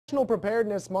National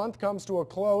Preparedness Month comes to a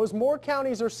close. More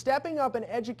counties are stepping up and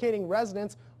educating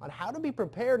residents on how to be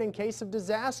prepared in case of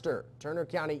disaster. Turner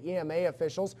County EMA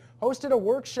officials hosted a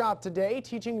workshop today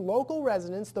teaching local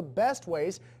residents the best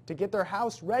ways to get their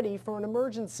house ready for an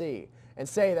emergency, and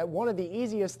say that one of the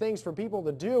easiest things for people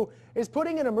to do is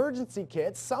putting an emergency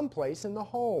kit someplace in the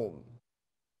home.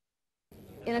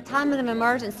 In a time of an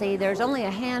emergency, there's only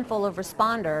a handful of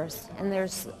responders, and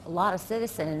there's a lot of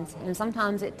citizens, and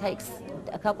sometimes it takes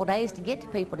a couple days to get to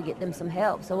people to get them some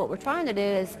help. So what we're trying to do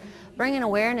is bring an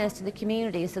awareness to the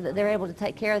community so that they're able to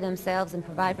take care of themselves and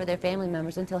provide for their family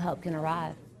members until help can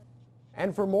arrive.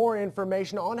 And for more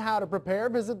information on how to prepare,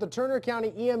 visit the Turner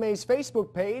County EMA's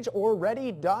Facebook page or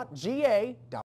ready.ga.gov.